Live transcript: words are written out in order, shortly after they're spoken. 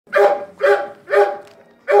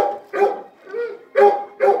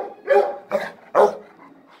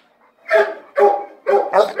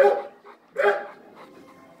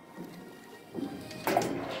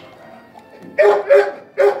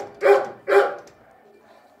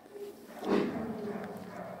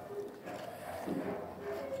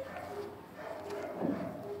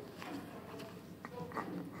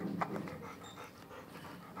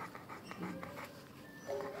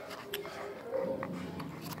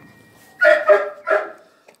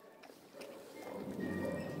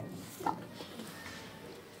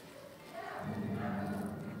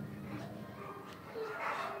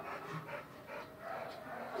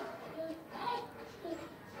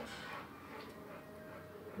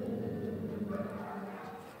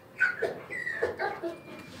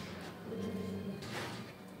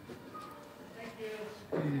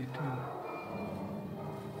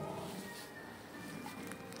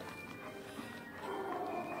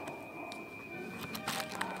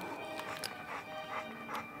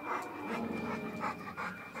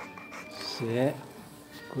Sit.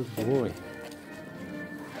 Good boy.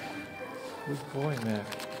 Good boy, Mac.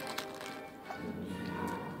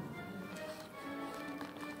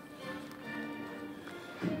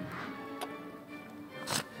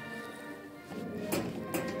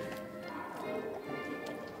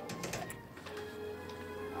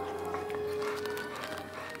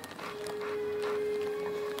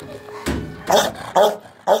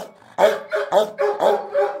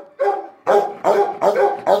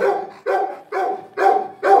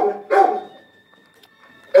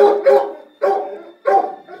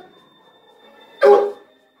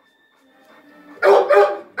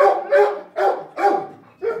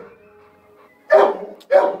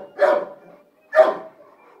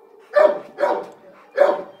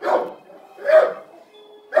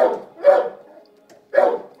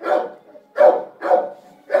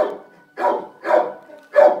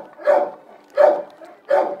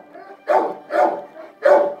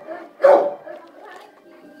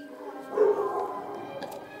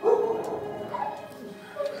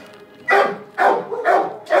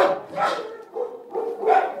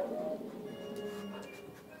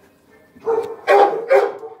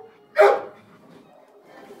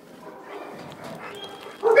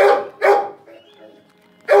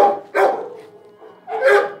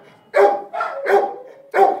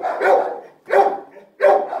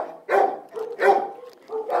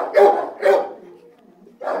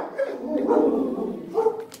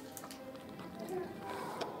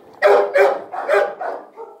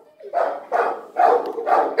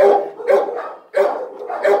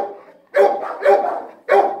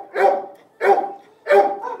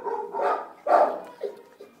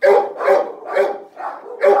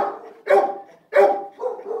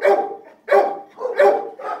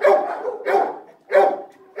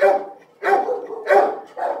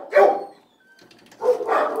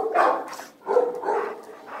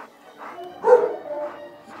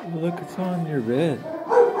 Look, it's on your bed.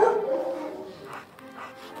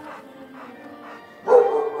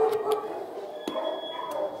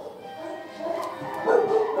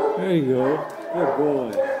 There you go. Good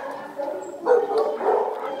boy.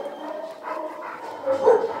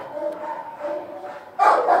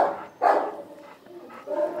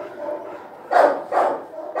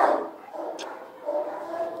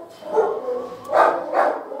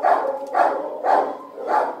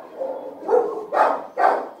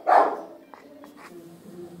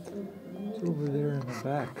 It's over there in the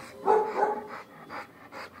back.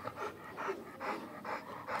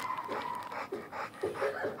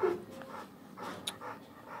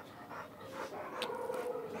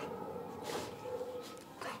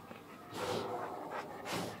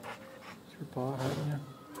 Is your paw hurting you?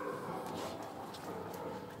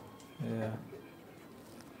 Yeah.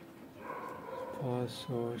 Paw is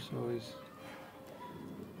sore, so he's...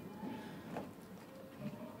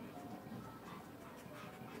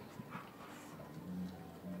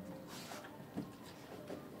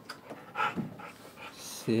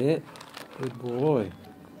 Sit. Good boy.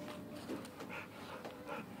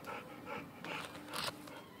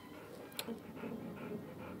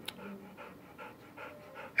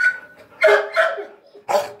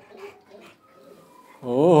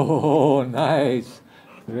 Oh, nice.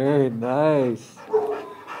 Very nice.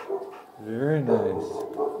 Very nice.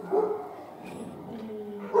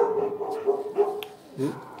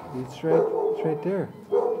 It's right there.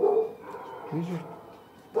 Here's your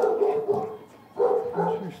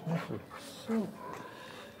sniffer. So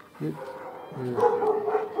you're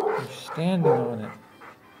standing on it.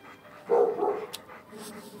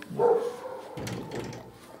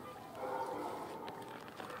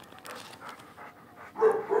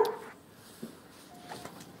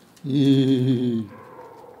 Yee.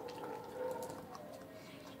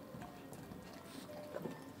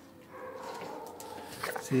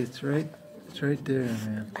 See, it's right there,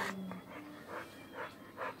 man.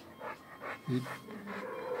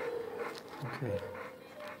 Okay.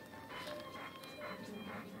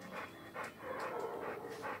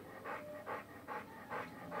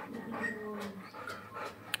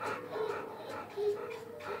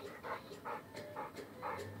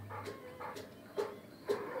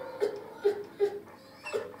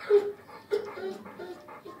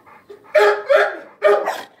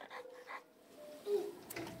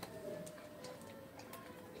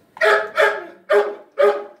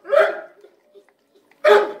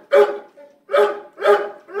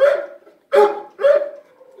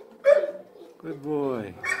 Good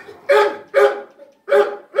boy.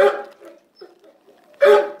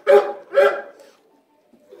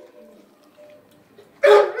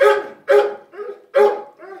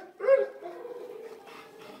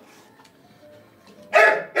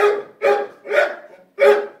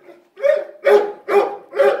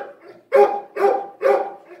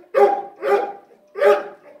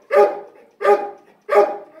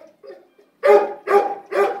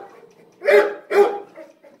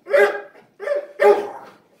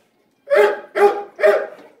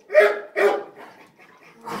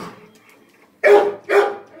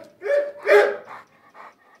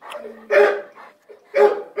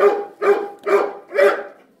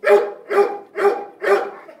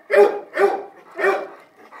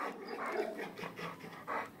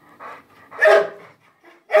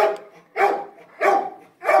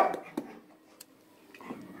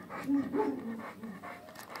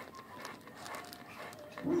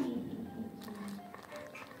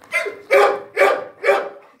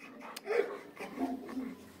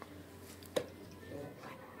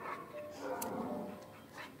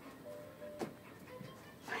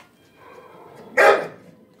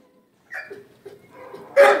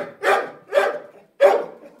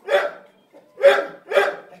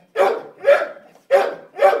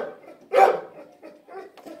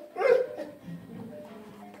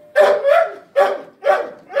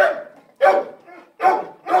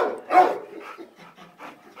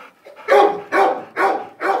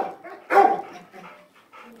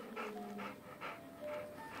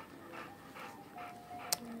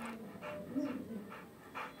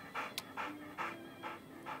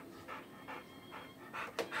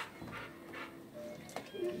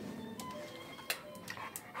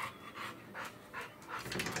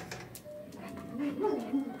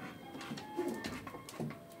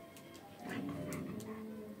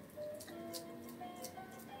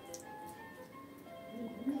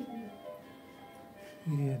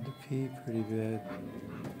 He had to pee pretty bad.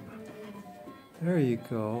 There you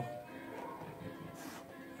go.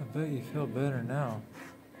 I bet you feel better now.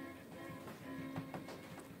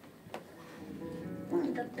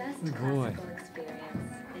 The best classical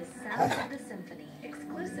experience is Sounds of the Symphony,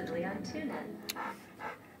 exclusively on TuneIn.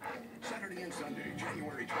 Saturday and Sunday,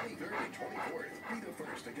 January 23rd and 24th. Be the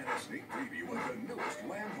first to get a sneak preview of the newest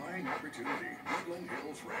land buying opportunity, Woodland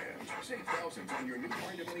Hills Ranch. Save thousands on your new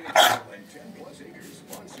condominium and 10+ acres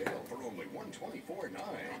on sale for only $124.9.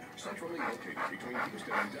 Centrally located between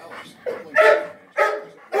Houston and Dallas. Woodland Hills Ranch.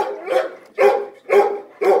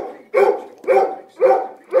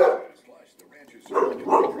 The ranch's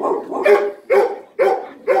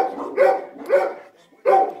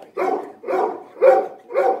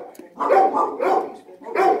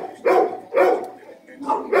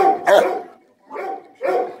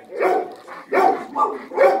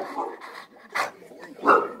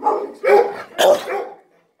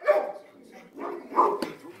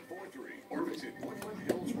or visit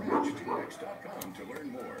woodlandhillsranchtx.com to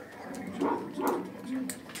learn more.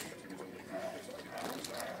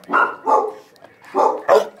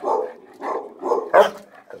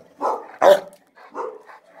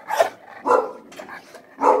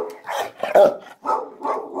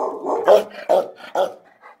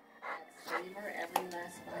 Savor every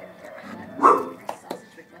last bite of that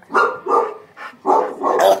sausage McMuffin.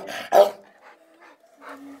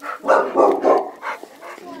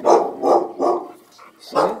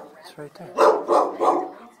 See it? It's right there.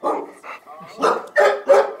 Sniffer.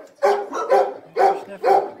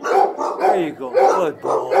 There you go. Good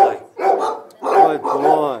boy. Good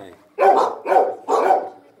boy. He has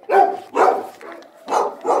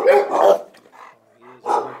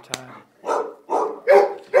more time.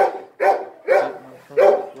 Sitting in front of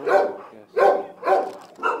the floor, I guess.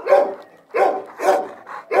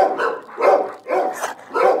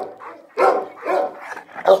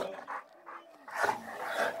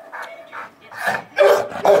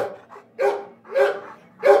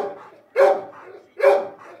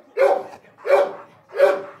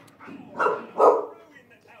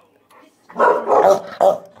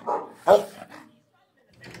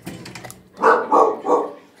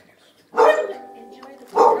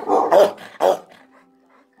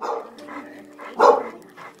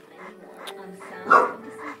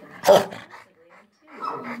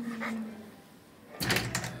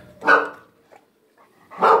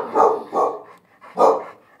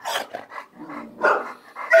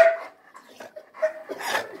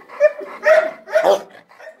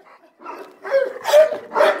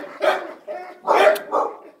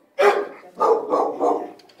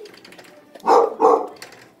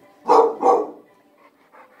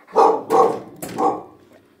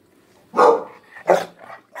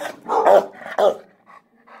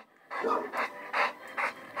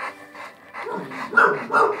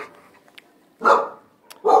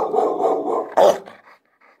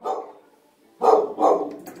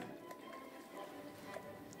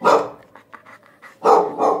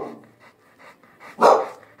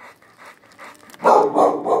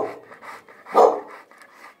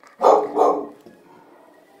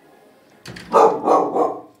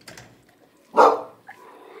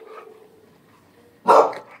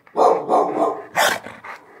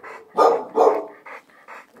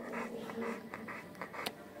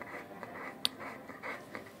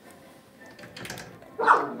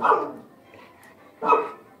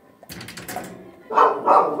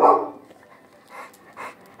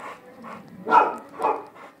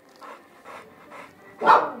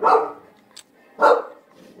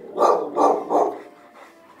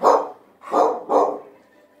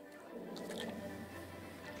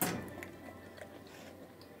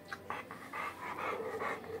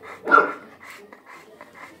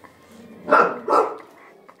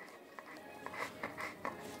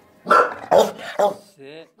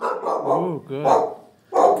 Sit. Oh, good.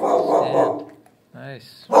 Stand.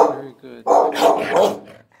 Nice. Very good.